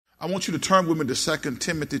I want you to turn with me to 2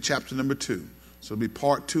 Timothy chapter number 2. So it'll be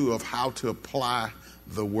part 2 of how to apply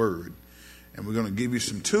the word. And we're going to give you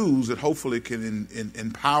some tools that hopefully can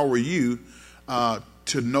empower you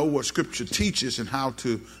to know what Scripture teaches and how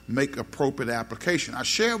to make appropriate application. I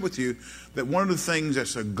share with you that one of the things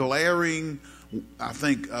that's a glaring, I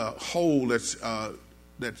think, hole that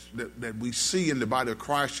we see in the body of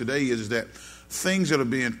Christ today is that things that are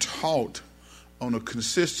being taught on a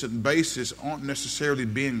consistent basis aren't necessarily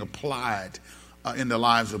being applied in the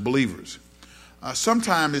lives of believers.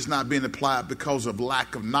 Sometimes it's not being applied because of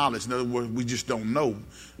lack of knowledge. In other words, we just don't know.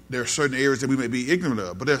 There are certain areas that we may be ignorant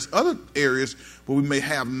of, but there's other areas where we may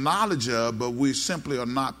have knowledge of, but we simply are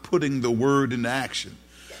not putting the word into action.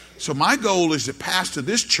 So my goal as the pastor of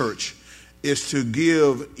this church is to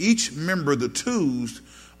give each member the tools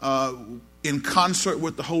in concert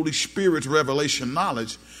with the Holy Spirit's revelation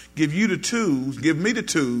knowledge, give me the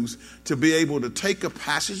tools to be able to take a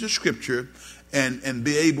passage of Scripture and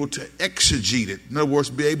be able to exegete it. In other words,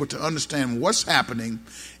 be able to understand what's happening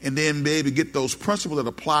and then be able to get those principles that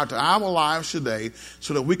apply to our lives today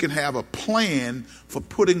so that we can have a plan for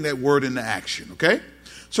putting that word into action, okay?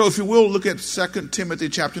 So if you will, look at 2 Timothy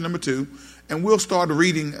chapter number 2, and we'll start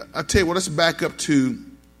reading. I tell you what, let's back up to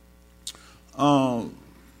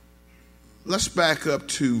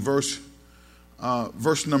verse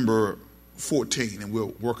number 14, and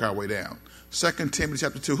we'll work our way down. 2 Timothy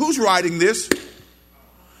chapter 2. Who's writing this?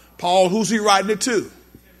 Paul. Who's he writing it to?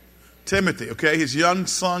 Timothy, okay? His young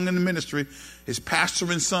son in the ministry, his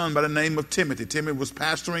pastoring son by the name of Timothy. Timothy was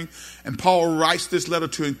pastoring, and Paul writes this letter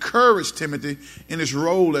to encourage Timothy in his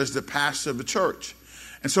role as the pastor of the church.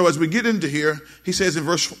 And so as we get into here, he says in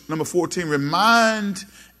verse number 14, remind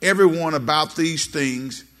everyone about these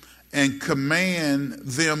things and command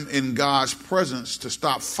them in God's presence to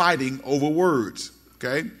stop fighting over words,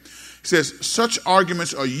 okay? He says, such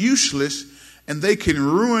arguments are useless and they can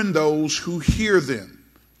ruin those who hear them.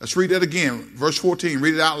 Let's read that again. Verse 14,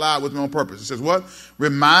 read it out loud with me on purpose. It says what?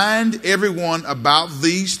 Remind everyone about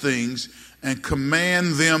these things and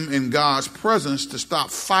command them in God's presence to stop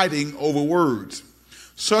fighting over words.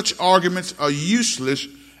 Such arguments are useless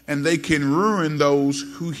and they can ruin those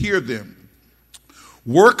who hear them.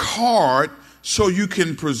 Work hard so you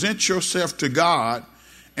can present yourself to God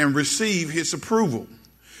and receive his approval.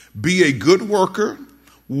 Be a good worker,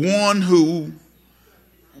 one who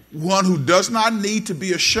does not need to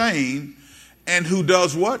be ashamed and who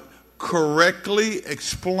does what? Correctly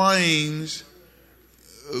explains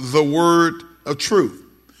the word of truth.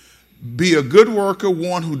 Be a good worker,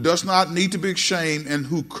 one who does not need to be ashamed and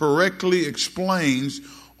who correctly explains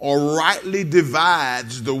or rightly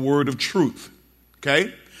divides the word of truth.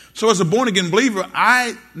 Okay? So as a born-again believer,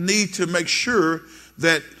 I need to make sure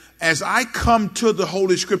that as I come to the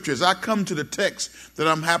Holy Scripture, as I come to the text that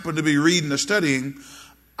I'm happen to be reading or studying,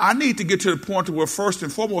 I need to get to the point where first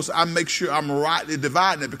and foremost, I make sure I'm rightly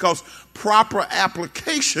dividing it, because proper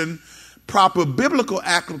biblical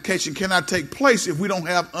application cannot take place if we don't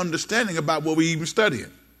have understanding about what we even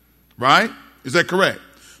studying. Right? Is that correct?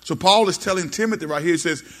 So Paul is telling Timothy right here, he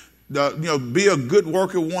says, be a good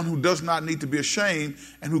worker, one who does not need to be ashamed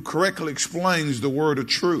and who correctly explains the word of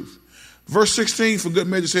truth. Verse 16, for good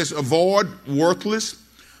measure, says, avoid worthless,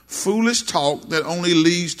 foolish talk that only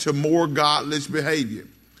leads to more godless behavior.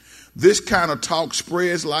 This kind of talk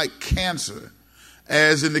spreads like cancer,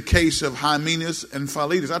 as in the case of Hymenaeus and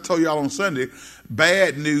Philetus. I told y'all on Sunday,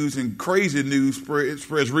 bad news and crazy news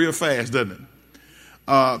spreads real fast, doesn't it?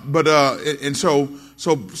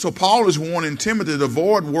 So Paul is warning Timothy to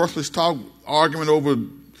avoid worthless talk, argument over,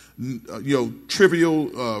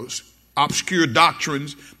 trivial, obscure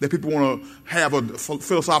doctrines that people want to have a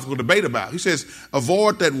philosophical debate about. He says,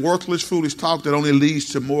 avoid that worthless, foolish talk that only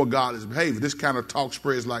leads to more godless behavior. This kind of talk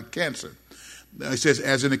spreads like cancer. He says,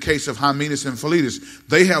 as in the case of Hymenaeus and Philetus,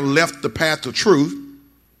 they have left the path of truth,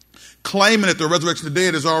 claiming that the resurrection of the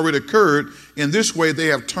dead has already occurred. In this way, they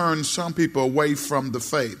have turned some people away from the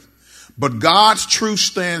faith. But God's truth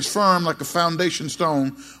stands firm like a foundation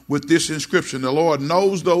stone with this inscription: the Lord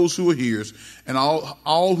knows those who are his, and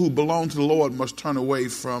all who belong to the Lord must turn away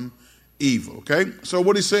from evil. Okay? So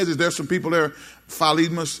what he says is there's some people there,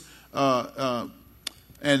 Hymenaeus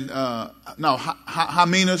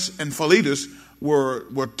and Philetus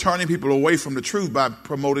were turning people away from the truth by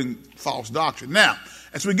promoting false doctrine. Now,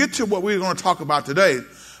 as we get to what we're going to talk about today,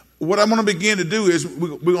 what I'm going to begin to do is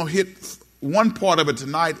we're going to hit one part of it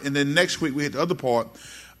tonight, and then next week we hit the other part,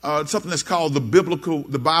 something that's called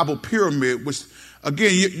the Bible pyramid, which, again,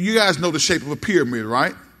 you guys know the shape of a pyramid,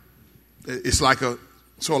 right? It's like a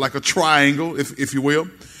triangle, if you will.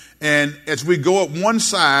 And as we go up one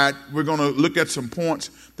side, we're going to look at some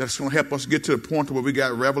points that's going to help us get to the point where we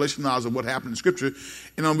got revelation knowledge of what happened in Scripture.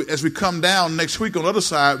 And as we come down next week on the other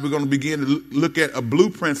side, we're going to begin to look at a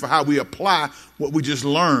blueprint for how we apply what we just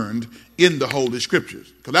learned in the Holy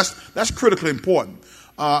Scriptures. Because that's critically important.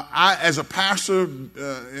 I, as a pastor,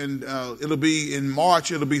 and it'll be in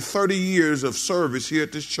March, it'll be 30 years of service here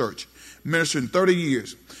at this church, ministering 30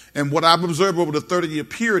 years. And what I've observed over the 30-year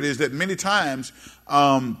period is that many times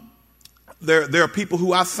there are people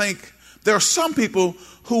who I think, there are some people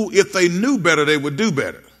who, if they knew better, they would do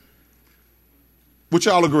better. Which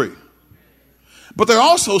y'all agree. But there are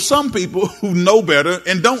also some people who know better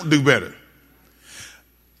and don't do better.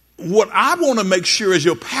 What I want to make sure as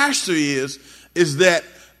your pastor is that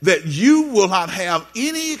you will not have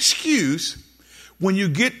any excuse when you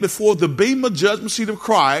get before the bema judgment seat of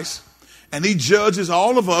Christ and he judges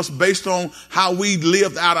all of us based on how we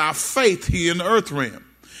lived out our faith here in the earth realm.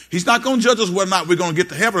 He's not going to judge us whether or not we're going to get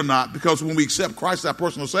to heaven or not, because when we accept Christ as our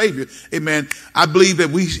personal Savior, amen, I believe that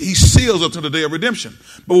he seals us to the day of redemption.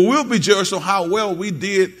 But we'll be judged on how well we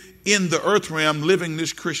did in the earth realm living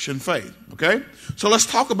this Christian faith, okay? So let's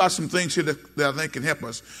talk about some things here that I think can help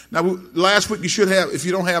us. Now, last week you should have, if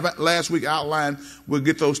you don't have last week outlined, we'll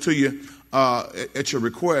get those to you at your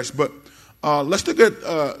request. But let's look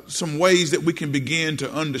at some ways that we can begin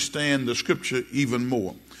to understand the Scripture even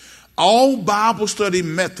more. All Bible study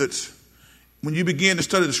methods, when you begin to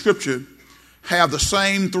study the Scripture, have the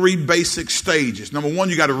same three basic stages. Number one,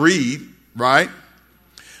 you got to read, right?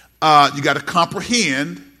 You got to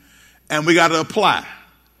comprehend, and we got to apply.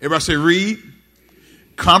 Everybody say read,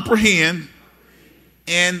 comprehend,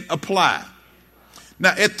 and apply.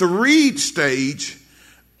 Now, at the read stage,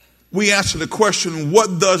 we answer the question,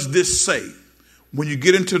 what does this say? When you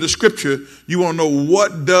get into the Scripture, you want to know,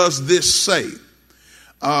 what does this say?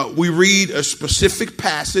 We read a specific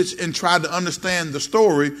passage and try to understand the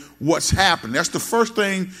story, what's happened. That's the first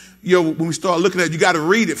thing, when we start looking at it, you got to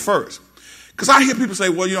read it first. Because I hear people say,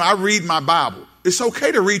 well, I read my Bible. It's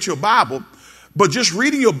okay to read your Bible, but just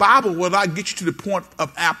reading your Bible will not get you to the point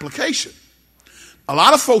of application. A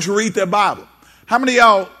lot of folks read their Bible. How many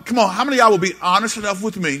of y'all will be honest enough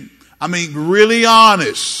with me? I mean, really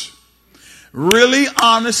honest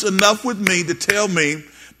enough with me to tell me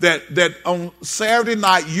that on Saturday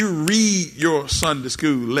night you read your Sunday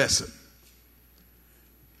school lesson.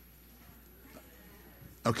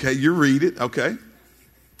 Okay, you read it. Okay.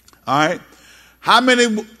 All right. How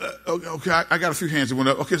many? Okay, I got a few hands that went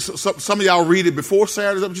up. Okay, so some of y'all read it before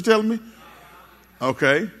Saturday. Is that what you're telling me?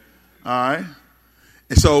 Okay. All right.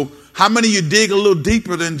 And so how many of you dig a little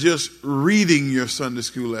deeper than just reading your Sunday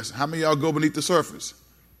school lesson? How many of y'all go beneath the surface?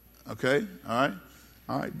 Okay. All right.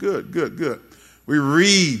 All right. Good. We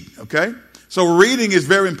read, okay? So reading is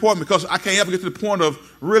very important, because I can't ever get to the point of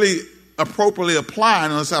really appropriately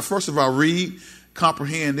applying unless I first of all read,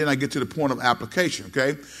 comprehend, then I get to the point of application,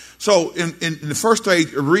 okay? So in the first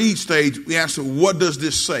stage, read stage, we answer, what does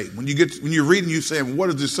this say? When you're reading, you're saying, what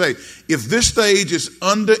does this say? If this stage is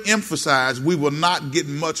underemphasized, we will not get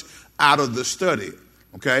much out of the study,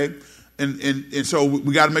 okay? And so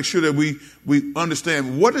we got to make sure that we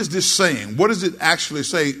understand, what is this saying? What does it actually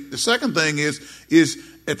say? The second thing is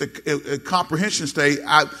at the comprehension stage,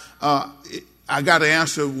 I got to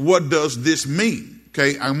answer, what does this mean?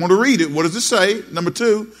 Okay, I'm going to read it. What does it say? Number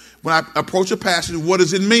two, when I approach a passage, what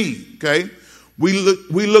does it mean? Okay, we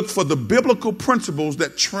look for the biblical principles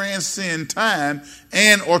that transcend time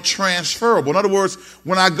and are transferable. In other words,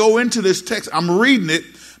 when I go into this text, I'm reading it,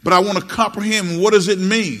 but I want to comprehend, what does it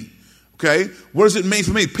mean? Okay, what does it mean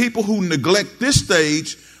for me? People who neglect this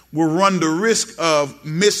stage will run the risk of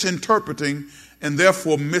misinterpreting and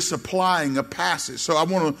therefore misapplying a passage. So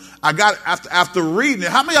after reading it,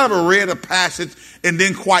 how many of y'all ever read a passage and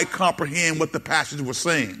didn't quite comprehend what the passage was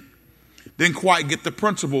saying? Didn't quite get the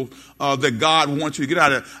principle that God wants you to get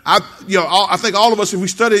out of it. I think all of us, if we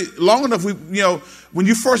study long enough, when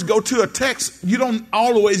you first go to a text, you don't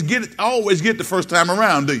always get it the first time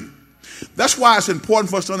around, do you? That's why it's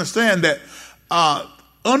important for us to understand that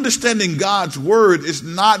understanding God's word is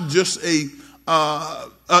not just a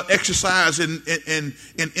exercise in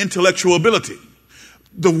intellectual ability.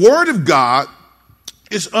 The word of God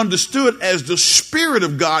is understood as the Spirit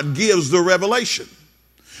of God gives the revelation.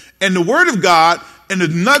 And the word of God and the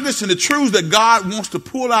nuggets and the truths that God wants to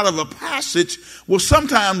pull out of a passage will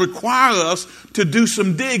sometimes require us to do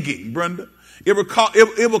some digging, Brenda. It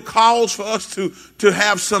will cause for us to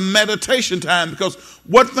have some meditation time, because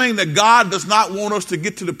one thing that God does not want us to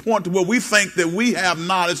get to the point to where we think that we have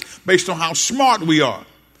knowledge based on how smart we are.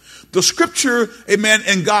 The scripture, amen,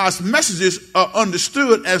 and God's messages are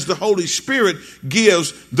understood as the Holy Spirit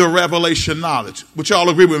gives the revelation knowledge. Would y'all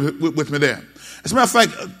agree with me there? As a matter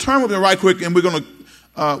of fact, turn with me right quick, and we're going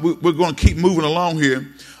to keep moving along here.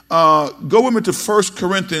 Go with me to 1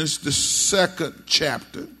 Corinthians, the 2nd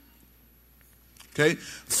chapter. Okay,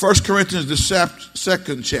 1 Corinthians, the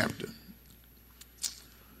 2nd chapter.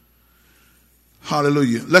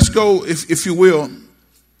 Hallelujah. Let's go, if you will,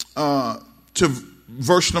 to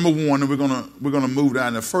verse number 1, and we're gonna move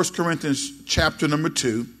down to 1 Corinthians chapter number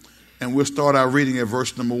 2, and we'll start our reading at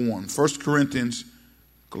verse number 1. 1 Corinthians,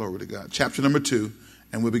 glory to God, chapter number 2,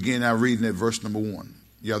 and we'll begin our reading at verse number 1.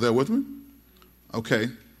 Y'all there with me? Okay.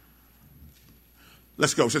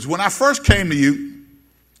 Let's go. It says, when I first came to you,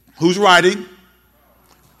 who's writing?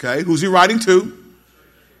 Okay, who's he writing to?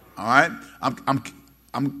 All right.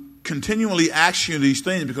 I'm continually asking you these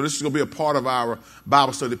things because this is going to be a part of our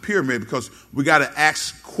Bible study pyramid, because we got to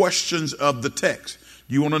ask questions of the text.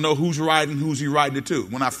 You want to know who's writing, who's he writing it to.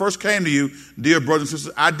 When I first came to you, dear brothers and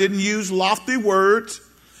sisters, I didn't use lofty words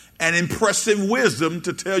and impressive wisdom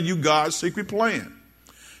to tell you God's secret plan.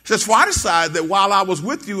 It says, for I decided that while I was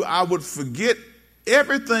with you, I would forget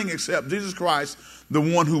everything except Jesus Christ, the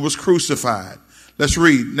one who was crucified. Let's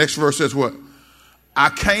read. Next verse says what? I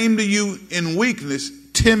came to you in weakness,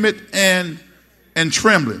 timid and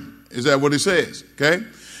trembling. Is that what he says? Okay.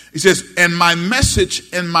 He says, and my message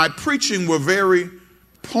and my preaching were very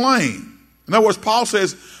plain. In other words, Paul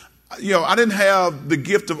says, I didn't have the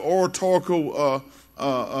gift of oratorical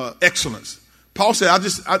excellence. Paul said,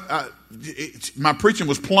 my preaching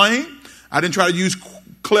was plain. I didn't try to use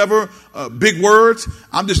clever, big words.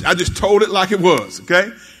 I just told it like it was.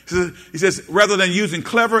 Okay. He says, rather than using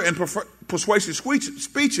clever and persuasive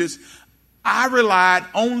speeches, I relied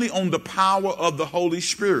only on the power of the Holy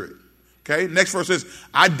Spirit. Okay. Next verse says,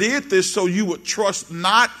 I did this so you would trust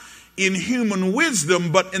not in human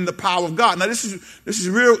wisdom, but in the power of God. Now, this is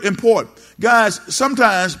real important. Guys,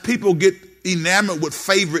 sometimes people get enamored with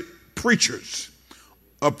favorite preachers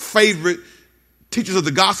or favorite teachers of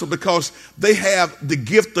the gospel because they have the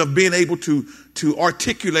gift of being able to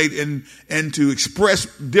articulate and to express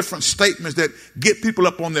different statements that get people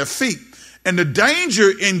up on their feet. And the danger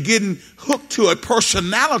in getting hooked to a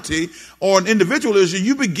personality or an individual is that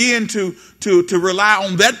you begin to rely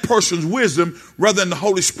on that person's wisdom rather than the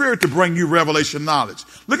Holy Spirit to bring you revelation knowledge.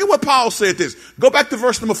 Look at what Paul said this. Go back to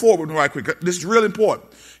verse number 4 with me right quick. This is really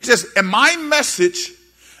important. He says, and my message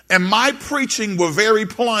and my preaching were very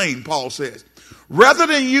plain, Paul says. Rather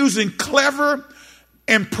than using clever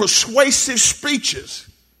and persuasive speeches,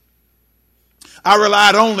 I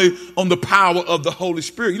relied only on the power of the Holy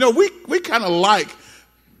Spirit. We kind of like,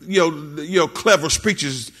 clever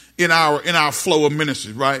speeches in our flow of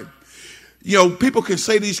ministry, right? People can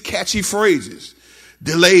say these catchy phrases.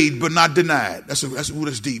 Delayed but not denied. That's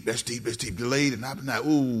deep. That's deep. Delayed and not denied.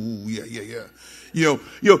 Ooh, yeah.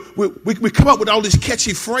 We come up with all these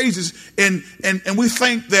catchy phrases and we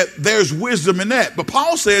think that there's wisdom in that. But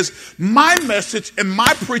Paul says, my message and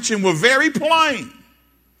my preaching were very plain.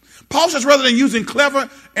 Paul says, rather than using clever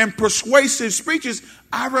and persuasive speeches,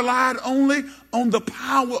 I relied only on the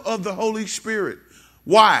power of the Holy Spirit.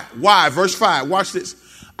 Why? Verse 5, watch this.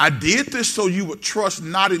 I did this so you would trust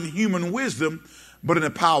not in human wisdom, but in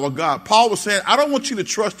the power of God. Paul was saying, I don't want you to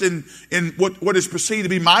trust in what is perceived to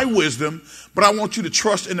be my wisdom, but I want you to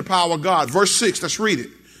trust in the power of God. Verse 6, let's read it.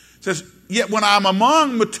 It says, yet when I'm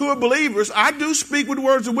among mature believers, I do speak with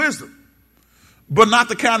words of wisdom, but not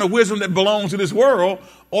the kind of wisdom that belongs to this world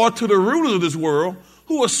or to the rulers of this world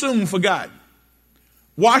who are soon forgotten.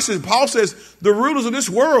 Watch this. Paul says the rulers of this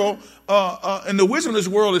world and the wisdom of this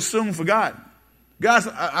world is soon forgotten. Guys,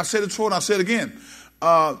 I said it before and I'll say it again.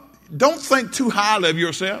 Don't think too highly of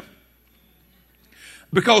yourself,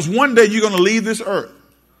 because one day you're going to leave this earth.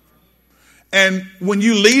 And when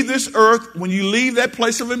you leave this earth, when you leave that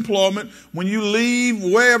place of employment, when you leave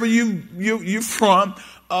wherever you're from,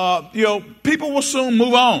 people will soon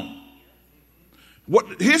move on.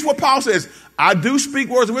 Here's what Paul says. I do speak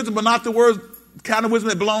words of wisdom, but not the kind of wisdom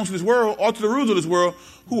that belongs to this world or to the rulers of this world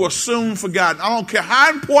who are soon forgotten. I don't care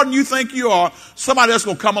how important you think you are, somebody else is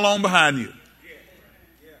going to come along behind you.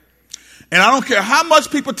 And I don't care how much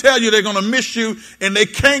people tell you they're going to miss you and they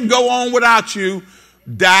can't go on without you.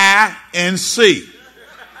 Die and see.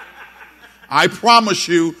 I promise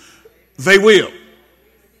you they will.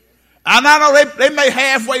 And I know they may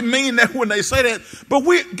halfway mean that when they say that, but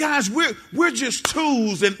we're just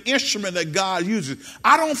tools and instruments that God uses.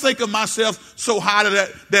 I don't think of myself so highly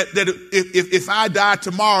that if I die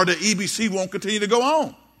tomorrow, the EBC won't continue to go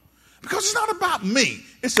on. Because it's not about me.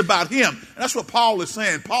 It's about him. And that's what Paul is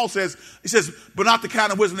saying. Paul says, he says, but not the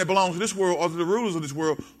kind of wisdom that belongs to this world or to the rulers of this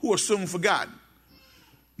world who are soon forgotten.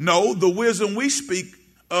 No, the wisdom we speak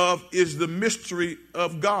of is the mystery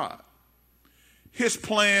of God. His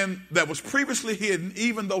plan that was previously hidden,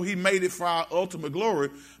 even though he made it for our ultimate glory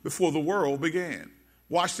before the world began.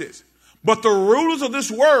 Watch this. But the rulers of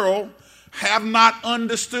this world have not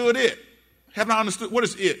understood it. Have not understood. What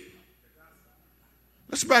is it?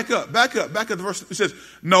 Let's back up the verse. It says,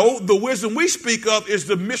 no, the wisdom we speak of is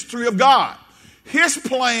the mystery of God. His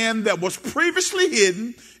plan that was previously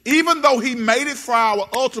hidden, even though he made it for our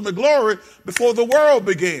ultimate glory before the world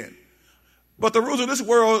began. But the rulers of this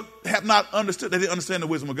world have not understood. They didn't understand the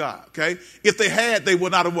wisdom of God, okay? If they had, they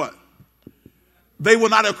would not have what? They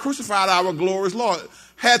would not have crucified our glorious Lord.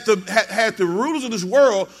 Had the rulers of this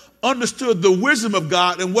world understood the wisdom of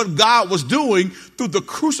God and what God was doing through the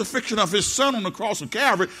crucifixion of his son on the cross of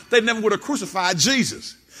Calvary, they never would have crucified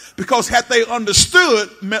Jesus. Because had they understood,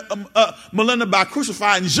 Melinda, by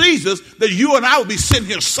crucifying Jesus, that you and I would be sitting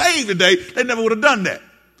here saved today, they never would have done that.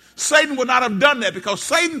 Satan would not have done that because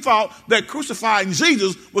Satan thought that crucifying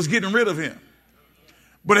Jesus was getting rid of him.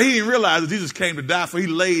 But he didn't realize that Jesus came to die, for he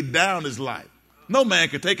laid down his life. No man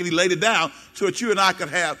could take it. He laid it down so that you and I could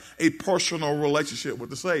have a personal relationship with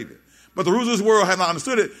the Savior. But the rulers of this world have not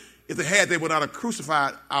understood it. If they had, they would not have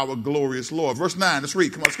crucified our glorious Lord. Verse 9, let's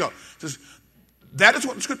read. Come on, let's go. It says, that is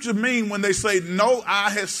what the scriptures mean when they say, no eye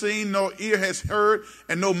has seen, no ear has heard,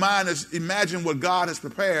 and no mind has imagined what God has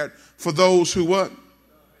prepared for those who what?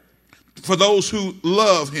 For those who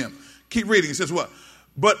love him. Keep reading. It says what?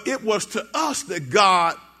 But it was to us that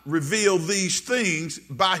God revealed these things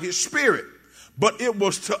by his Spirit. But it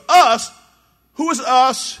was to us. Who is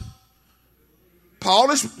us?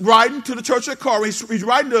 Paul is writing to the church at Corinth. He's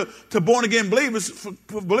writing to born-again believers.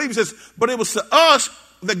 He says, but it was to us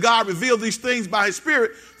that God revealed these things by his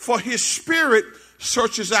Spirit. For his Spirit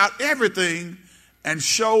searches out everything and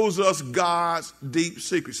shows us God's deep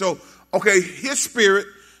secrets. So, okay, his Spirit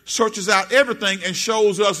searches out everything and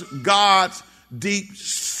shows us God's deep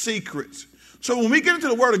secrets. So when we get into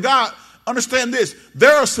the Word of God, understand this.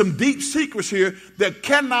 There are some deep secrets here that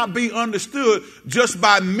cannot be understood just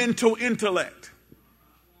by mental intellect.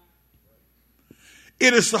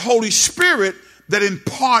 It is the Holy Spirit that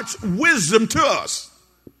imparts wisdom to us.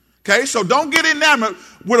 Okay, so don't get enamored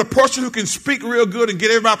with a person who can speak real good and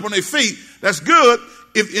get everybody up on their feet. That's good.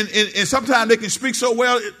 And sometimes they can speak so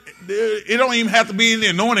well, it don't even have to be any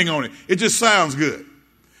anointing on it. It just sounds good.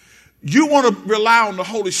 You want to rely on the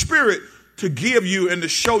Holy Spirit to give you and to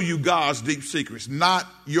show you God's deep secrets, not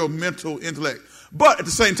your mental intellect. But at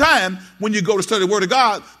the same time, when you go to study the Word of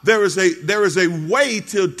God, there is a way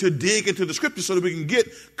to dig into the Scripture so that we can get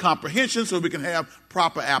comprehension, so we can have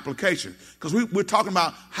proper application. Because we're talking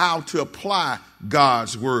about how to apply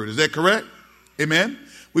God's Word. Is that correct? Amen?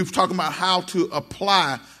 We're talking about how to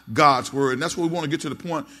apply God's Word. And that's what we want to get to the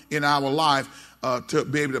point in our life to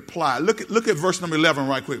be able to apply. Look at verse number 11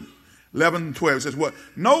 right quick. 11 and 12. It says what?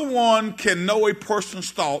 No one can know a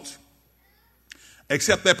person's thoughts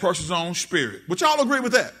except that person's own spirit. Would y'all agree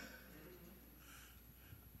with that?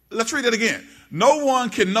 Let's read that again. No one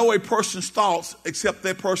can know a person's thoughts except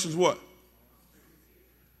that person's what?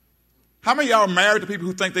 How many of y'all are married to people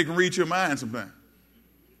who think they can read your mind sometimes?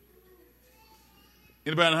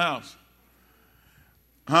 Anybody in the house?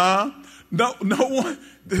 Huh? No one.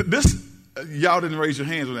 Y'all didn't raise your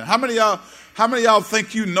hands on that. How many of y'all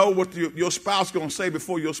think you know what your spouse is going to say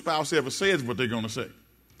before your spouse ever says what they're going to say?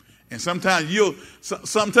 And sometimes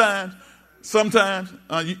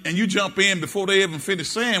and you jump in before they even finish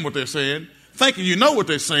saying what they're saying, thinking you know what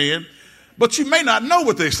they're saying, but you may not know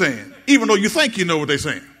what they're saying, even though you think you know what they're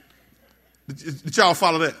saying. Did y'all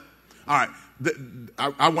follow that? All right.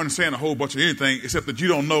 I wasn't saying a whole bunch of anything except that you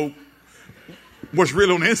don't know what's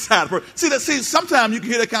really on the inside. See, sometimes you can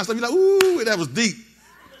hear that kind of stuff. You're like, ooh, that was deep.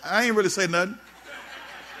 I ain't really say nothing.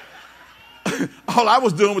 All I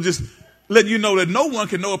was doing was just letting you know that no one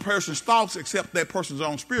can know a person's thoughts except that person's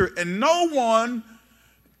own spirit. And no one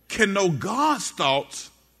can know God's thoughts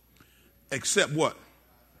except what?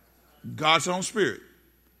 God's own spirit.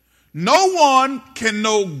 No one can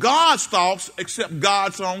know God's thoughts except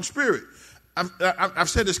God's own spirit. I've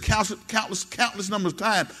said this countless numbers of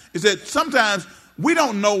times, is that sometimes we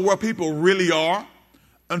don't know where people really are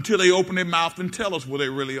until they open their mouth and tell us where they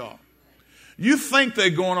really are. You think they're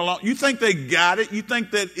going along. You think they got it. You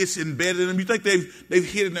think that it's embedded in them. You think they've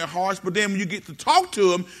hid in their hearts. But then when you get to talk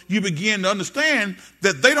to them, you begin to understand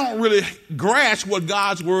that they don't really grasp what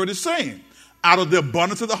God's word is saying. Out of the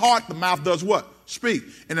abundance of the heart, the mouth does what? Speak.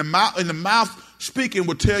 And the mouth speaking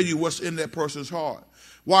will tell you what's in that person's heart.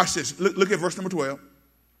 Watch this. Look at verse number 12.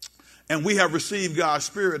 And we have received God's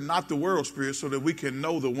Spirit, not the world's spirit, so that we can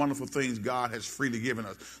know the wonderful things God has freely given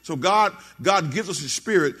us. So God gives us His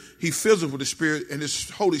Spirit. He fills us with the Spirit, and His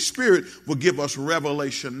Holy Spirit will give us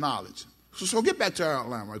revelation knowledge. So get back to our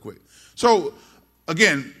outline right quick. So,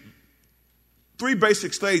 again, 3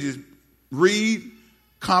 basic stages: read,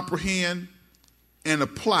 comprehend, and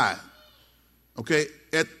apply. Okay?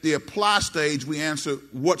 At the apply stage, we answer,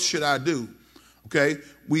 what should I do? Okay?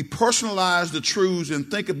 We personalize the truths and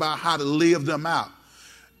think about how to live them out.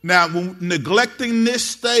 Now, neglecting this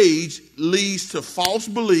stage leads to false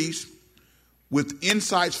beliefs with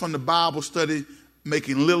insights from the Bible study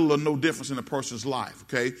making little or no difference in a person's life.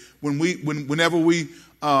 Okay? Whenever we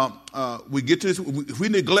get to this, if we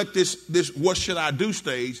neglect this what should I do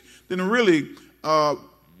stage, then really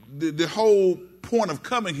the whole point of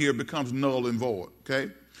coming here becomes null and void.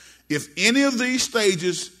 Okay? If any of these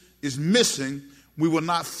stages is missing, we will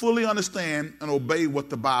not fully understand and obey what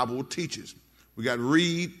the Bible teaches. We got to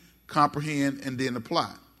read, comprehend, and then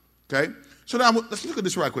apply. Okay? So now let's look at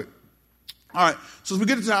this right quick. All right. So as we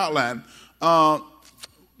get into the outline,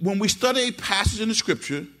 when we study a passage in the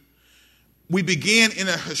Scripture, we begin in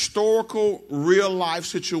a historical, real-life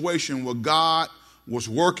situation where God was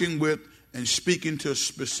working with and speaking to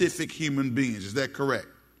specific human beings. Is that correct?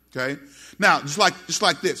 Okay? Now, just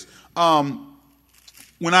like this.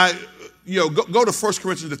 When I go to 1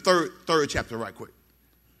 Corinthians, the third chapter right quick.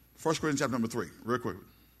 1 Corinthians chapter number 3, real quick.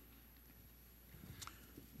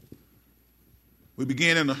 We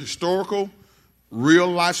begin in a historical,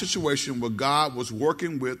 real-life situation where God was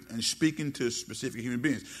working with and speaking to specific human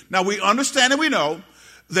beings. Now, we understand and we know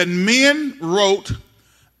that men wrote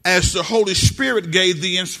as the Holy Spirit gave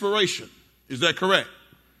the inspiration. Is that correct?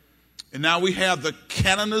 And now we have the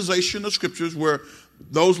canonization of Scriptures, where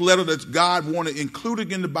those letters that God wanted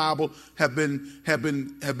included in the Bible have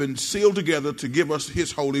been sealed together to give us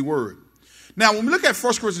His holy word. Now, when we look at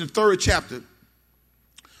 1 Corinthians, the 3rd chapter,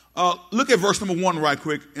 look at verse number 1 right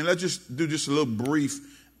quick, and let's just do just a little brief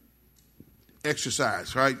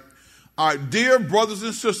exercise, right? All right, dear brothers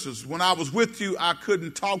and sisters, when I was with you, I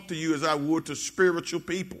couldn't talk to you as I would to spiritual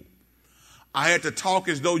people. I had to talk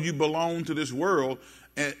as though you belonged to this world,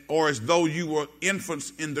 or as though you were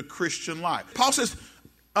infants in the Christian life. Paul says,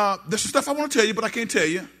 there's some stuff I want to tell you, but I can't tell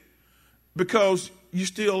you because you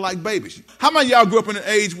still like babies. How many of y'all grew up in an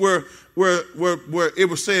age where it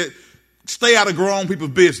was said, stay out of grown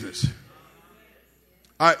people's business?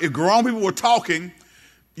 If grown people were talking,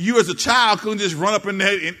 you as a child couldn't just run up in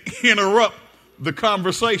there and interrupt the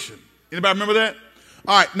conversation. Anybody remember that?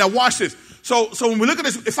 All right, now watch this. So when we look at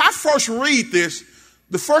this, if I first read this,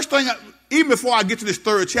 the first thing, even before I get to this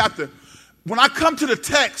 3rd chapter, when I come to the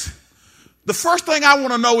text, the first thing I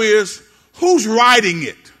want to know is who's writing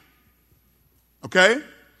it. Okay?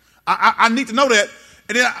 I need to know that.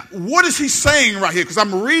 And then what is he saying right here? Because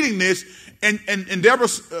I'm reading this, and Deborah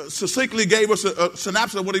succinctly gave us a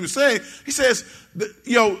synopsis of what he was saying. He says,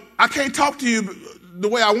 I can't talk to you the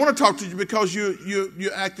way I want to talk to you because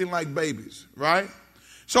you're acting like babies, right?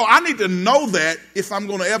 So I need to know that if I'm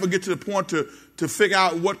going to ever get to the point to figure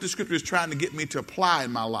out what the Scripture is trying to get me to apply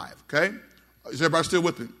in my life, okay? Is everybody still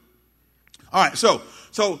with me? All right, so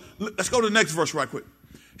let's go to the next verse right quick.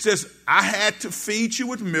 It says, I had to feed you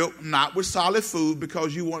with milk, not with solid food,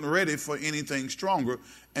 because you weren't ready for anything stronger,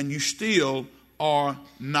 and you still are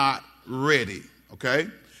not ready, okay?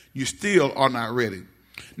 You still are not ready.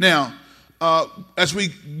 Now, as we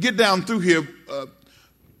get down through here,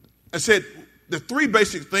 I said the 3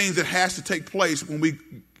 basic things that has to take place when we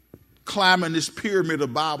climb in this pyramid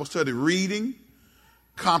of Bible study: reading,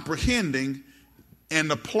 comprehending,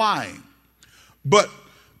 and applying. But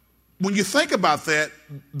when you think about that,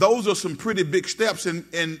 those are some pretty big steps. And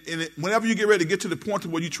whenever you get ready to get to the point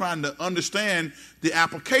where you're trying to understand the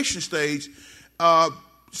application stage,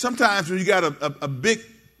 sometimes when you got a big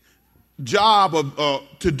job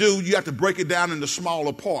to do, you have to break it down into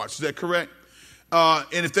smaller parts. Is that correct?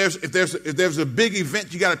 And if there's a big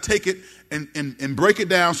event, you got to take it and break it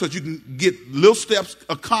down so that you can get little steps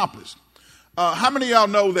accomplished. How many of y'all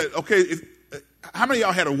know that? Okay, how many of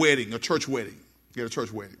y'all had a wedding, a church wedding? You had a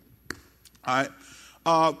church wedding. All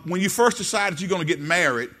right. When you first decided you're going to get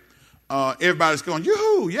married, everybody's going,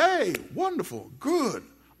 yoo-hoo, yay, wonderful, good,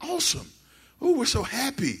 awesome. Oh, we're so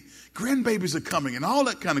happy. Grandbabies are coming and all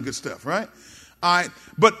that kind of good stuff, right? All right.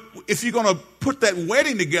 But if you're going to put that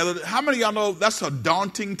wedding together, how many of y'all know that's a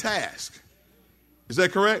daunting task? Is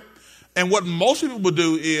that correct? And what most people will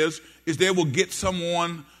do is they will get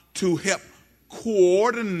someone to help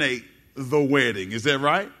coordinate the wedding. Is that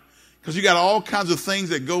right? Because you got all kinds of things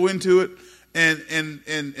that go into it.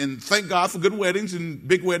 and thank God for good weddings and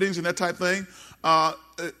big weddings and that type of thing.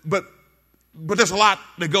 But there's a lot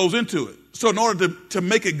that goes into it. So in order to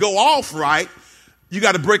make it go off right, you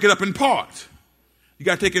got to break it up in parts. You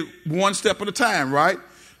got to take it one step at a time, right?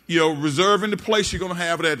 Reserving the place you're going to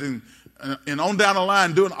have that and on down the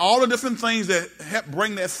line, doing all the different things that help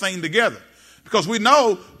bring that thing together. Because we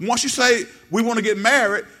know once you say we want to get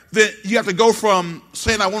married, then you have to go from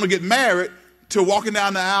saying I want to get married to walking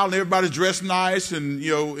down the aisle and everybody's dressed nice and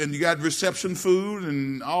you got reception food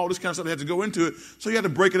and all this kind of stuff that has to go into it. So you have to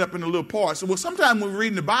break it up into little parts. So sometimes when we're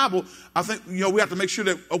reading the Bible, I think we have to make sure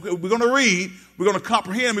that okay, we're going to read, we're going to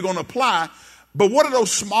comprehend, we're going to apply. But what are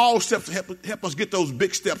those small steps to help us get those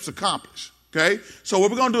big steps accomplished? Okay, so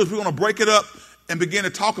what we're going to do is we're going to break it up and begin to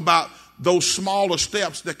talk about those smaller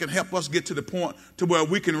steps that can help us get to the point to where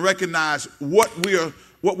we can recognize what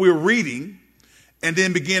we're reading and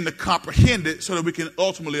then begin to comprehend it so that we can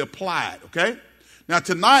ultimately apply it, okay? Now,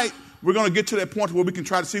 tonight, we're going to get to that point where we can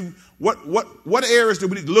try to see what areas do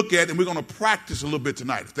we need to look at, and we're going to practice a little bit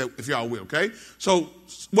tonight, if y'all will, okay? So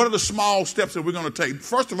what are the small steps that we're going to take?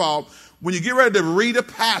 First of all, when you get ready to read a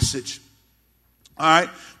passage, all right,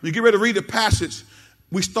 when you get ready to read a passage,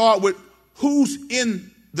 we start with who's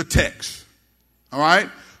in the text, all right?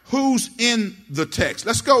 Who's in the text?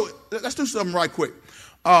 Let's do something right quick.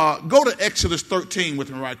 Go to Exodus 13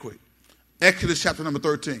 with me right quick. Exodus chapter number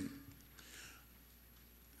 13.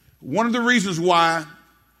 One of the reasons why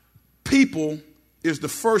people is the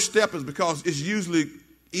first step is because it's usually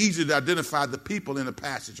easy to identify the people in a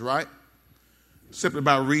passage, right? Simply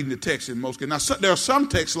by reading the text in most cases. Now, there are some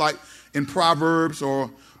texts like in Proverbs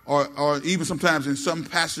or even sometimes in some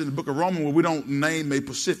passages in the book of Romans where we don't name a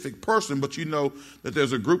specific person, but you know that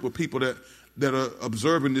there's a group of people that are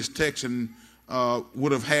observing this text and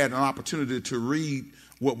would have had an opportunity to read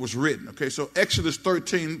what was written. Okay, so Exodus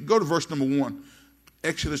 13, go to verse number 1.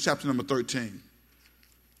 Exodus chapter number 13.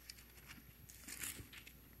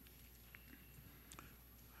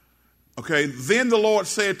 Okay, then the Lord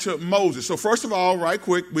said to Moses. So first of all, right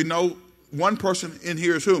quick, we know one person in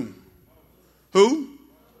here is whom? Who?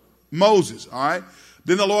 Moses, all right?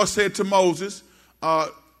 Then the Lord said to Moses,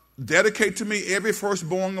 dedicate to me every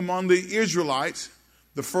firstborn among the Israelites.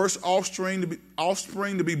 The first offspring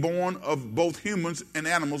to be born of both humans and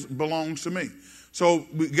animals belongs to me. So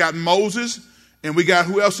we got Moses, and we got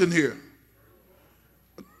who else in here?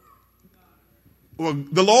 Well,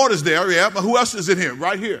 the Lord is there, yeah, but who else is in here?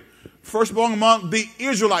 Right here. Firstborn among the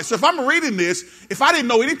Israelites. So if I'm reading this, if I didn't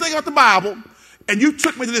know anything about the Bible, and you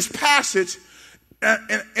took me to this passage,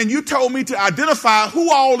 and you told me to identify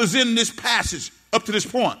who all is in this passage up to this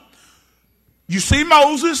point. You see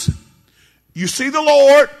Moses, you see the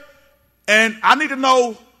Lord, and I need to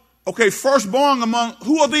know, okay, firstborn among,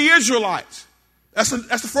 who are the Israelites? That's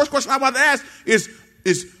the first question I want to ask is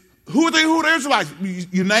who are the Israelites?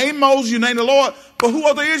 You name Moses, you name the Lord, but who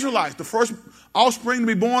are the Israelites? The first offspring to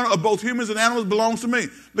be born of both humans and animals belongs to me.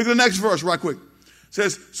 Look at the next verse right quick. It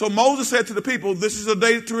says, so Moses said to the people, this is a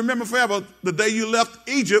day to remember forever, the day you left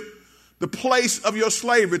Egypt, the place of your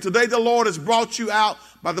slavery. Today the Lord has brought you out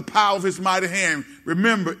by the power of his mighty hand.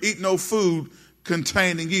 Remember, eat no food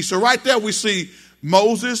containing yeast. So right there we see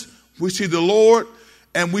Moses, we see the Lord,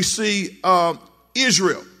 and we see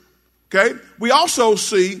Israel. Okay? We also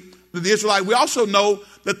see the Israelites, we also know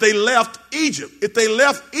that they left Egypt. If they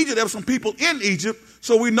left Egypt, there were some people in Egypt,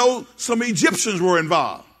 so we know some Egyptians were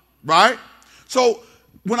involved, right? So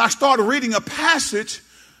when I started reading a passage,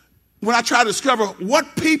 when I try to discover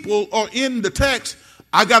what people are in the text,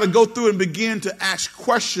 I got to go through and begin to ask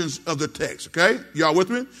questions of the text, okay? Y'all with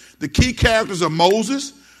me? The key characters are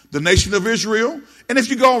Moses, the nation of Israel. And if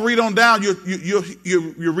you go and read on down,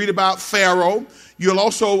 you read about Pharaoh. You'll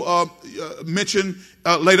also mention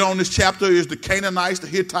later on in this chapter is the Canaanites, the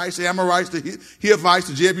Hittites, the Amorites, the Hivites,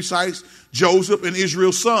 the Jebusites, Joseph, and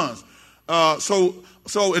Israel's sons.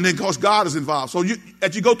 So, and then of course God is involved. So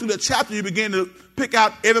as you go through the chapter, you begin to pick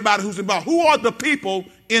out everybody who's involved. Who are the people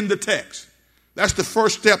in the text? That's the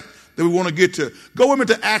first step that we want to get to. Go with me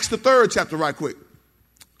to Acts, the 3rd chapter right quick.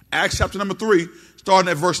 Acts chapter number 3, starting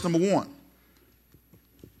at verse number 1.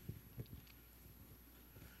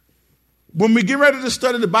 When we get ready to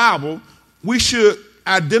study the Bible, we should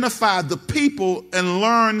identify the people and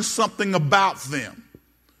learn something about them.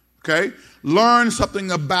 Okay? Learn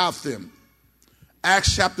something about them.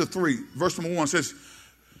 Acts chapter 3, verse number 1 says,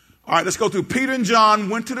 all right, let's go through. Peter and John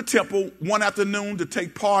went to the temple one afternoon to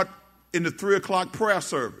take part in the 3 o'clock prayer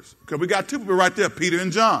service. Okay, we got two people right there, Peter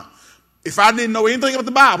and John. If I didn't know anything about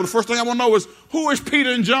the Bible, the first thing I want to know is, who is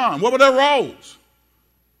Peter and John? What were their roles?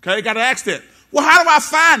 Okay, got to ask that. Well, how do I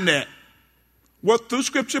find that? Well, through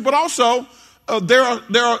Scripture, but also there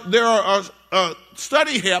are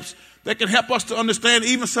study helps that can help us to understand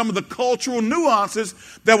even some of the cultural nuances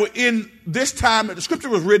that were in this time that the scripture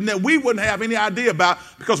was written that we wouldn't have any idea about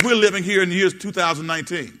because we're living here in the year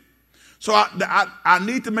 2019. So I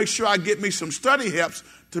need to make sure I get me some study helps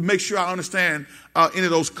to make sure I understand any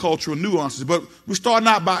of those cultural nuances. But we're starting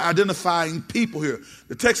out by identifying people here.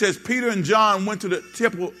 The text says Peter and John went to the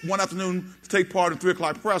temple one afternoon to take part in 3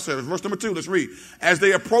 o'clock prayer service. Verse number 2, let's read. As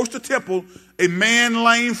they approached the temple, a man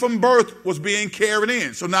lame from birth was being carried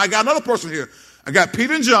in. So now I got another person here. I got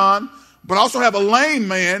Peter and John, but I also have a lame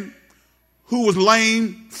man who was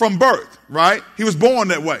lame from birth, right? He was born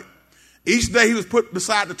that way. Each day he was put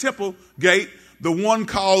beside the temple gate, the one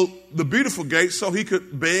called the Beautiful Gate, so he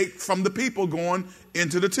could beg from the people going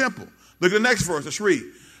into the temple. Look at the next verse. Let's read.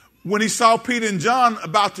 When he saw Peter and John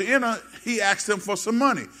about to enter, he asked them for some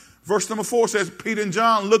money. Verse number 4 says, Peter and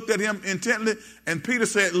John looked at him intently, and Peter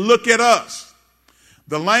said, look at us.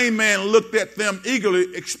 The lame man looked at them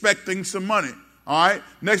eagerly, expecting some money. All right.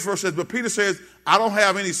 Next verse says, but Peter says, I don't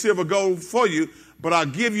have any silver gold for you, but I'll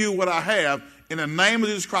give you what I have. In the name of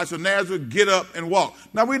Jesus Christ of Nazareth, get up and walk.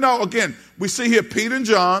 Now we know, again, we see here Peter and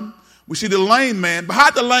John. We see the lame man. But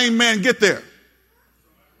how'd the lame man get there?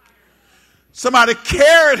 Somebody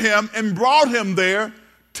carried him and brought him there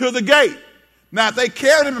to the gate. Now, if they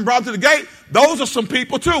carried him and brought him to the gate, those are some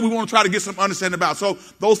people too we want to try to get some understanding about. So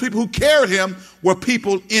those people who carried him were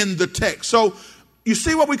people in the text. So you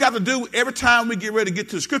see what we got to do every time we get ready to get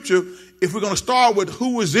to the scripture. If we're going to start with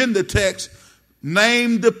who is in the text,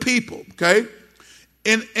 name the people, okay?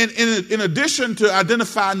 In addition to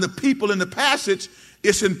identifying the people in the passage,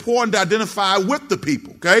 it's important to identify with the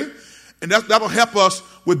people, okay? And that'll help us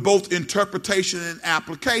with both interpretation and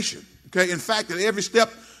application, okay? In fact, at every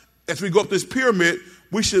step as we go up this pyramid,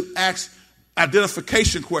 we should ask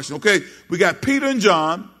identification question, okay? We got Peter and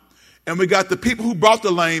John, and we got the people who brought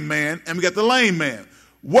the lame man, and we got the lame man.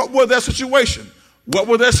 What was their situation? What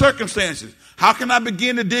were their circumstances? How can I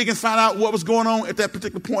begin to dig and find out what was going on at that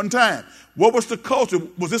particular point in time? What was the culture?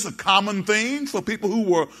 Was this a common thing for people who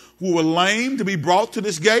were lame to be brought to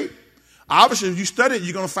this gate? Obviously, if you study it,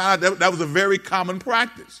 you're going to find out that was a very common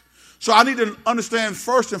practice. So I need to understand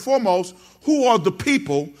first and foremost, who are the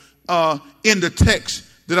people in the text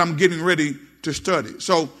that I'm getting ready to study.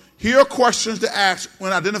 So here are questions to ask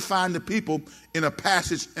when identifying the people in a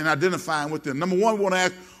passage and identifying with them. Number one, we want to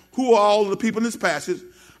ask, who are all of the people in this passage?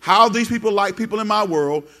 How are these people like people in my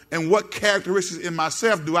world? And what characteristics in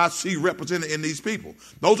myself do I see represented in these people?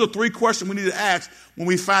 Those are 3 questions we need to ask when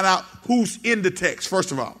we find out who's in the text,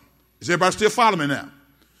 first of all. Is everybody still following me now?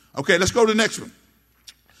 Okay, let's go to the next one.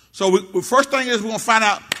 So the first thing is we're going to find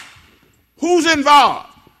out who's involved.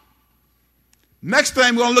 Next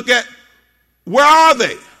thing we're going to look at, where are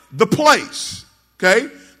they? The place, okay?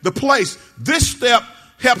 The place. This step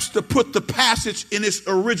helps to put the passage in its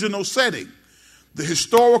original setting, the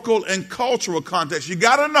historical and cultural context. You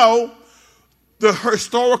got to know the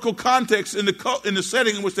historical context in the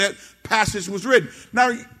setting in which that passage was written.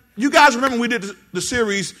 Now, you guys remember we did the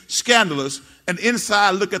series Scandalous, an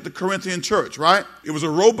inside look at the Corinthian church, right? It was a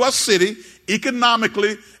robust city.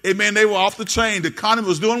 Economically, it meant they were off the chain. The economy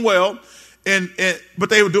was doing well, but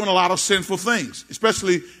they were doing a lot of sinful things,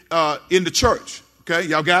 especially in the church. Okay,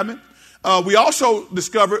 y'all got me? We also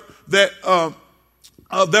discovered that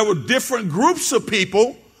there were different groups of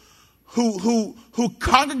people who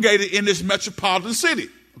congregated in this metropolitan city.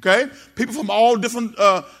 Okay, people from all different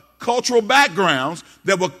cultural backgrounds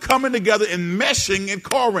that were coming together and meshing in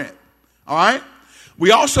Corinth. All right.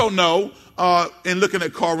 We also know in looking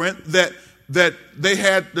at Corinth that they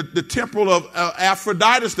had the temple of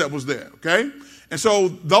Aphrodite that was there. Okay, and so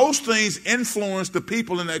those things influenced the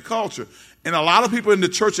people in that culture. And a lot of people in the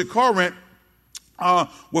church at Corinth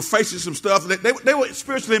were facing some stuff. They were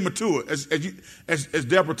spiritually immature, as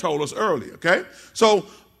Deborah told us earlier, okay? So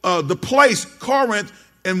the place, Corinth,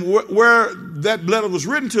 and where that letter was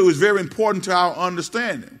written to is very important to our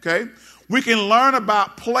understanding, okay? We can learn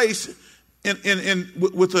about place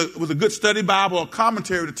with a good study Bible or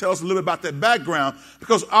commentary to tell us a little bit about that background,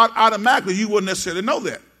 because automatically you wouldn't necessarily know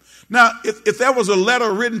that. Now, if there was a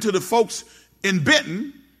letter written to the folks in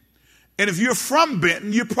Benton, and if you're from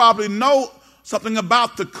Benton, you probably know something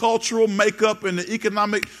about the cultural makeup and the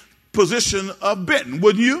economic position of Benton,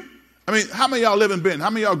 wouldn't you? I mean, how many of y'all live in Benton?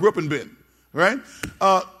 How many of y'all grew up in Benton, right?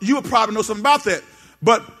 You would probably know something about that.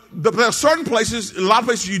 But there are certain places, a lot of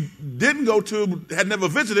places you didn't go to, had never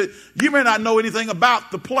visited, you may not know anything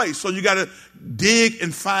about the place. So you got to dig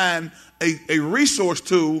and find a resource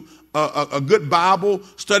tool, a good Bible,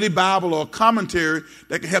 study Bible, or commentary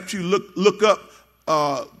that can help you look up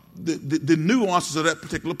the nuances of that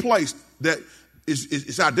particular place that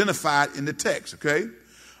is identified in the text, okay?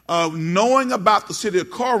 Knowing about the city of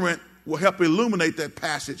Corinth will help illuminate that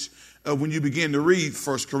passage when you begin to read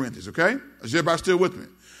 1 Corinthians, okay? Is everybody still with me?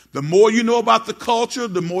 The more you know about the culture,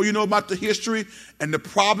 the more you know about the history and the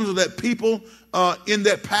problems of that people in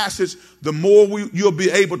that passage, the more you'll be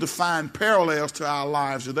able to find parallels to our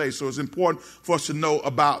lives today. So it's important for us to know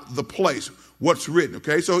about the place, what's written,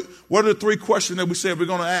 okay? So what are the three questions that we said we're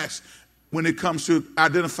going to ask when it comes to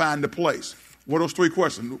identifying the place? What are those three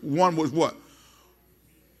questions? One was what?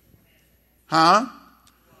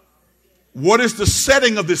 What is the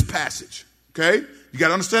setting of this passage? Okay? You got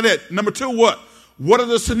to understand that. Number two, what? What are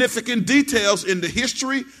the significant details in the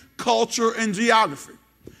history, culture, and geography?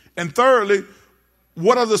 And thirdly,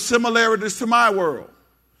 what are the similarities to my world?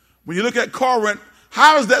 When you look at Corinth,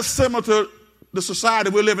 how is that similar to the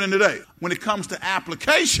society we're living in today? When it comes to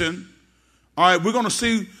application, all right, we're going to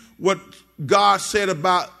see what God said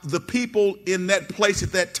about the people in that place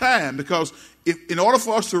at that time. Because in order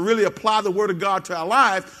for us to really apply the word of God to our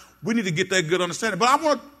life, we need to get that good understanding. But I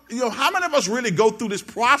want how many of us really go through this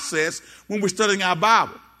process when we're studying our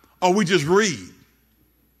Bible? Or we just read?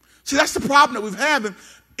 See, that's the problem that we've had.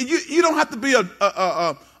 You don't have to be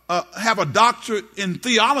have a doctorate in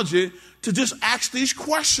theology to just ask these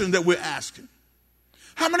questions that we're asking.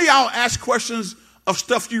 How many of y'all ask questions of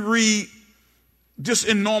stuff you read just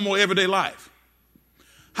in normal everyday life?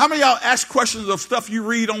 How many of y'all ask questions of stuff you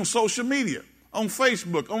read on social media, on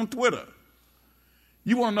Facebook, on Twitter?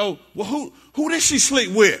 You want to know, well, who did she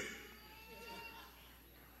sleep with?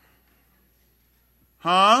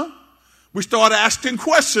 We start asking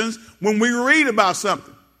questions when we read about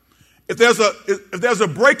something. If there's a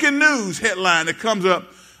breaking news headline that comes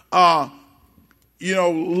up,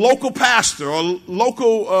 local pastor or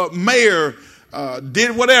local mayor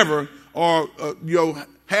did whatever, or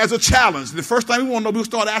has a challenge. The first thing we want to know, we'll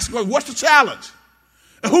start asking, what's the challenge?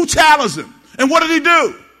 And who challenged him? And what did he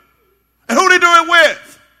do? And who did he do it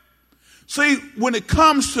with? See, when it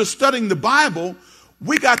comes to studying the Bible,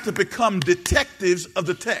 we got to become detectives of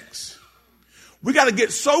the text. We got to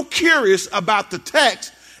get so curious about the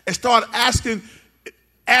text and start asking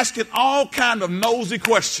all kind of nosy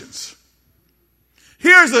questions.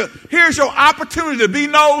 Here's your opportunity to be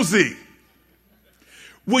nosy.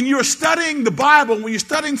 When you're studying the Bible, when you're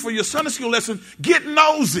studying for your Sunday school lesson, get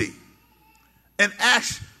nosy and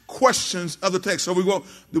ask questions of the text. So we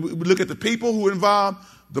look at the people who are involved,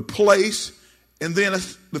 the place, and then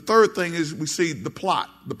the third thing is we see the plot.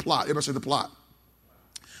 The plot. Everybody say the plot.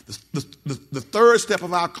 The third step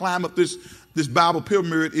of our climb up this Bible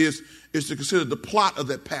pyramid is to consider the plot of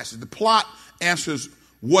that passage. The plot answers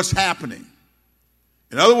what's happening.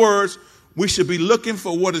 In other words, we should be looking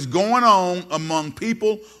for what is going on among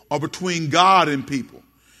people or between God and people.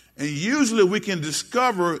 And usually we can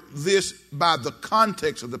discover this by the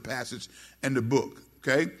context of the passage and the book,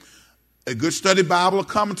 okay? A good study Bible or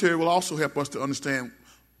commentary will also help us to understand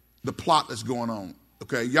the plot that's going on,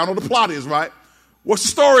 okay? Y'all know what the plot is, right?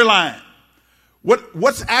 What's the storyline?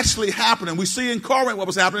 What's actually happening? We see in Corinth what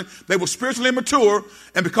was happening. They were spiritually immature,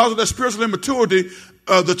 and because of their spiritual immaturity,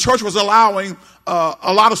 the church was allowing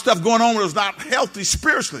a lot of stuff going on that was not healthy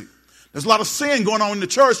spiritually. There's a lot of sin going on in the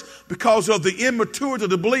church because of the immaturity of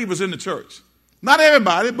the believers in the church. Not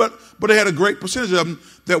everybody, but they had a great percentage of them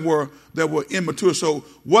that were immature. So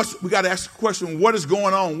we got to ask the question: what is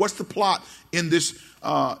going on? What's the plot in this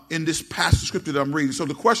passage of scripture that I'm reading? So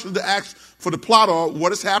the questions to ask for the plot are: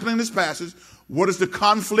 what is happening in this passage? What is the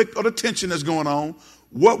conflict or the tension that's going on?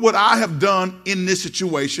 What would I have done in this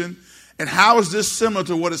situation? And how is this similar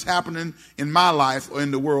to what is happening in my life or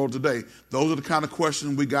in the world today? Those are the kind of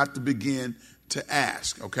questions we got to begin to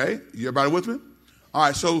ask, okay? You everybody with me? All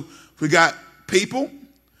right, so we got people,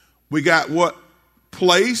 we got what?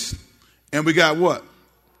 Place, and we got what?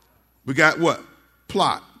 We got what?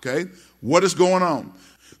 Plot, okay? What is going on?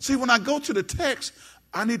 See, when I go to the text,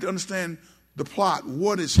 I need to understand the plot,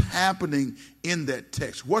 what is happening in that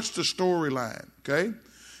text. What's the storyline, okay?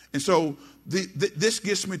 And so this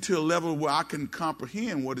gets me to a level where I can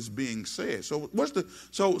comprehend what is being said. So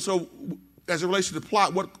so as it relates to the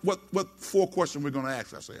plot, what four questions we're going to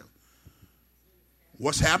ask ourselves?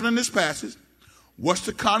 What's happening in this passage? What's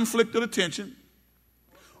the conflict or the tension?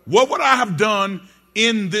 What would I have done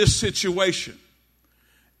in this situation?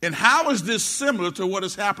 And how is this similar to what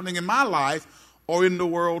is happening in my life or in the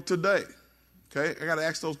world today? Okay, I got to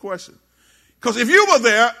ask those questions. Because if you were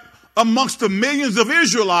there amongst the millions of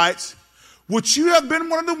Israelites, would you have been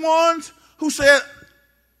one of the ones who said,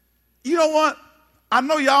 you know what? I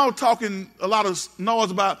know y'all talking a lot of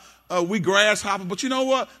noise about we grasshopper, but you know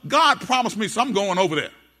what? God promised me, so I'm going over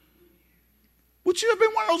there. Would you have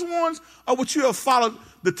been one of those ones, or would you have followed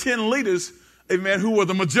the 10 leaders, amen, who were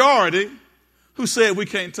the majority, who said we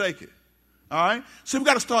can't take it? All right? So we've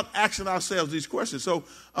got to start asking ourselves these questions. So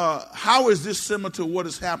how is this similar to what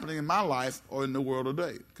is happening in my life or in the world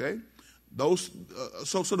today? Okay?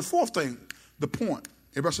 So the fourth thing, the point.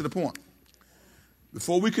 Everybody say the point.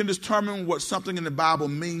 Before we can determine what something in the Bible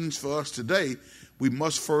means for us today, we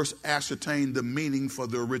must first ascertain the meaning for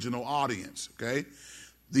the original audience. Okay?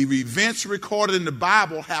 The events recorded in the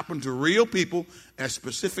Bible happened to real people at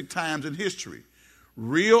specific times in history.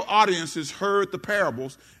 Real audiences heard the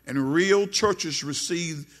parables, and real churches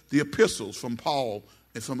received the epistles from Paul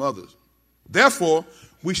and from others. Therefore,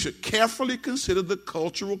 we should carefully consider the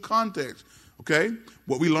cultural context, okay,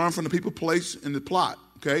 what we learn from the people, place, and the plot,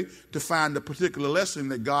 okay, to find the particular lesson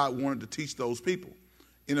that God wanted to teach those people.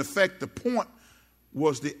 In effect, the point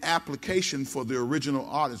was the application for the original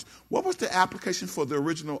audience. What was the application for the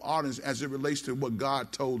original audience as it relates to what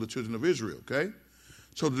God told the children of Israel, okay?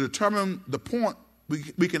 So to determine the point,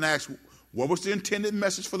 we can ask, what was the intended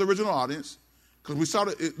message for the original audience? Because we saw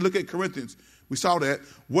that, look at Corinthians, we saw that.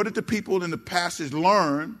 What did the people in the passage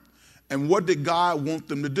learn, and what did God want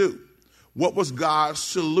them to do? What was God's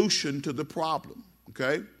solution to the problem,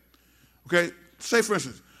 okay? Okay, say for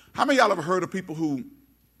instance, how many of y'all ever heard of people who,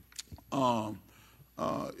 in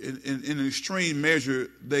an extreme measure,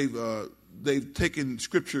 they've taken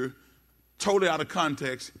Scripture totally out of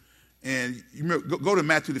context, and you remember, go to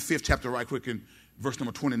Matthew the 5th chapter right quick and verse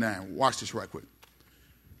number 29. Watch this right quick.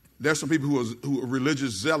 There's some people who are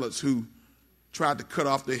religious zealots who tried to cut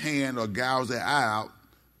off their hand or gouge their eye out,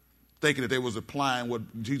 thinking that they was applying what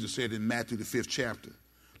Jesus said in Matthew the 5th chapter.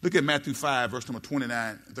 Look at Matthew 5, verse number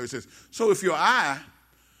 29 and 30. It says, so if your eye,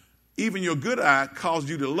 even your good eye, causes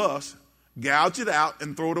you to lust, gouge it out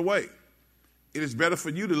and throw it away. It is better for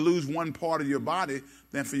you to lose one part of your body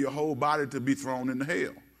than for your whole body to be thrown into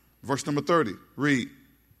hell. Verse number 30, read.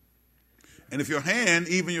 And if your hand,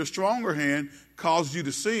 even your stronger hand, causes you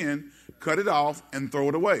to sin, cut it off and throw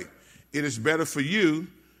it away. It is better for you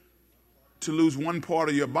to lose one part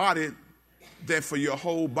of your body than for your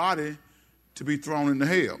whole body to be thrown into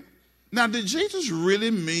hell. Now, did Jesus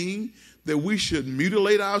really mean that we should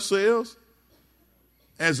mutilate ourselves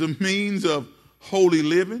as a means of holy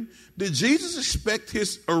living? Did Jesus expect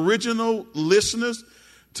his original listeners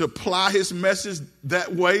to apply his message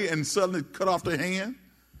that way and suddenly cut off their hand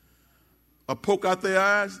or poke out their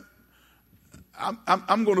eyes?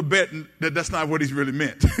 I'm going to bet that that's not what he's really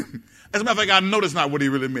meant. As a matter of fact, I know that's not what he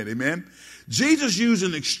really meant. Amen. Jesus used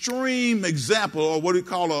an extreme example, or what we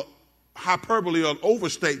call a hyperbole or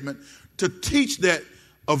overstatement, to teach that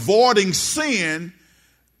avoiding sin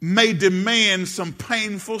may demand some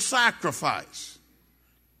painful sacrifice.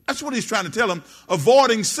 That's what he's trying to tell them.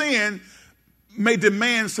 Avoiding sin may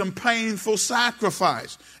demand some painful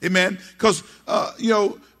sacrifice. Amen. Because,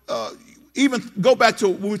 even go back to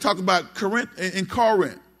when we talk about Corinth.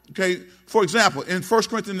 Okay. For example, in 1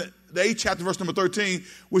 Corinthians, the 8th chapter, verse number 13,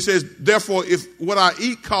 which says, therefore, if what I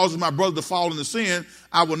eat causes my brother to fall into sin,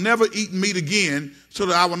 I will never eat meat again so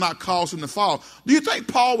that I will not cause him to fall. Do you think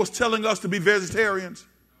Paul was telling us to be vegetarians?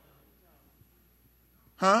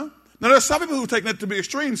 Huh? Now, there's some people who take that to be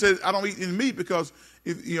extreme, say, I don't eat any meat because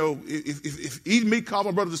if eating meat causes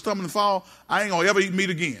my brother to stumble and fall, I ain't going to ever eat meat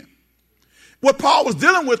again. What Paul was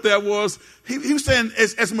dealing with there was, he was saying,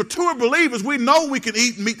 as mature believers, we know we can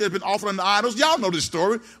eat meat that's been offered unto idols. Y'all know this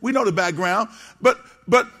story. We know the background. But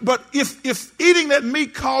if eating that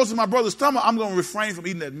meat causes my brother's stomach, I'm going to refrain from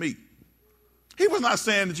eating that meat. He was not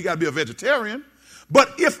saying that you got to be a vegetarian.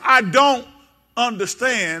 But if I don't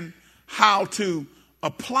understand how to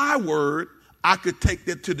apply word, I could take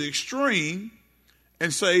that to the extreme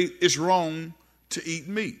and say it's wrong to eat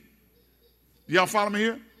meat. Y'all follow me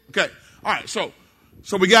here? Okay. All right, so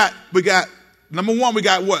we got number one, we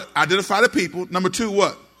got what? Identify the people. Number two,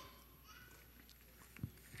 what?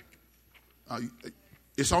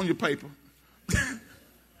 It's on your paper.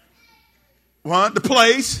 One, the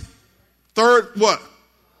place. Third, what?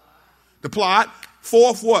 The plot.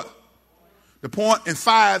 Fourth, what? The point. And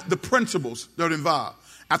five, the principles that are involved.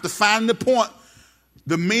 After finding the point,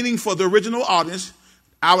 the meaning for the original audience,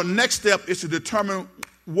 our next step is to determine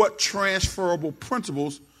what transferable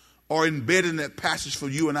principles are embedded in that passage for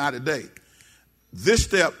you and I today. This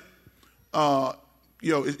step,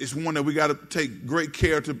 is one that we got to take great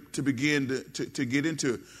care to begin to get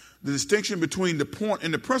into. The distinction between the point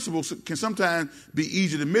and the principles can sometimes be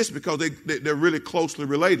easy to miss because they're really closely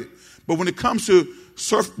related. But when it comes to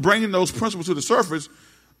bringing those principles to the surface,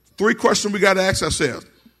 three questions we got to ask ourselves.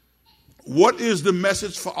 What is the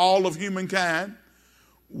message for all of humankind?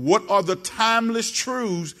 What are the timeless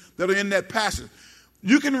truths that are in that passage?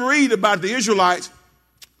 You can read about the Israelites,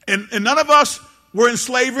 and none of us were in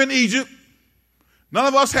slavery in Egypt. None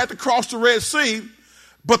of us had to cross the Red Sea.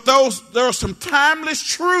 But there are some timeless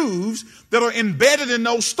truths that are embedded in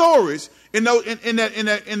those stories, in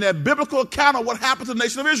that biblical account of what happened to the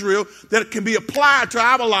nation of Israel, that can be applied to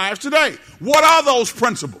our lives today. What are those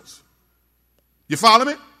principles? You follow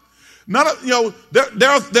me? There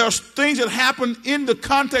are things that happen in the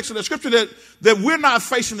context of the scripture that we're not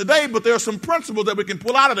facing today, but there are some principles that we can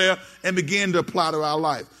pull out of there and begin to apply to our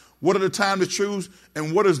life. What are the timeless truths,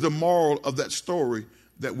 and what is the moral of that story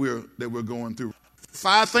that we're going through?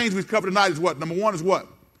 5 things we've covered tonight is what? Number 1 is what?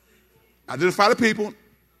 Identify the people,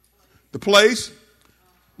 the place,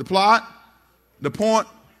 the plot, the point,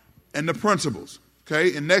 and the principles.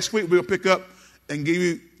 Okay? And next week we'll pick up and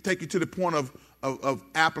take you to the point of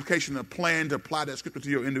application, a plan to apply that scripture to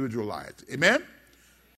your individual lives. Amen?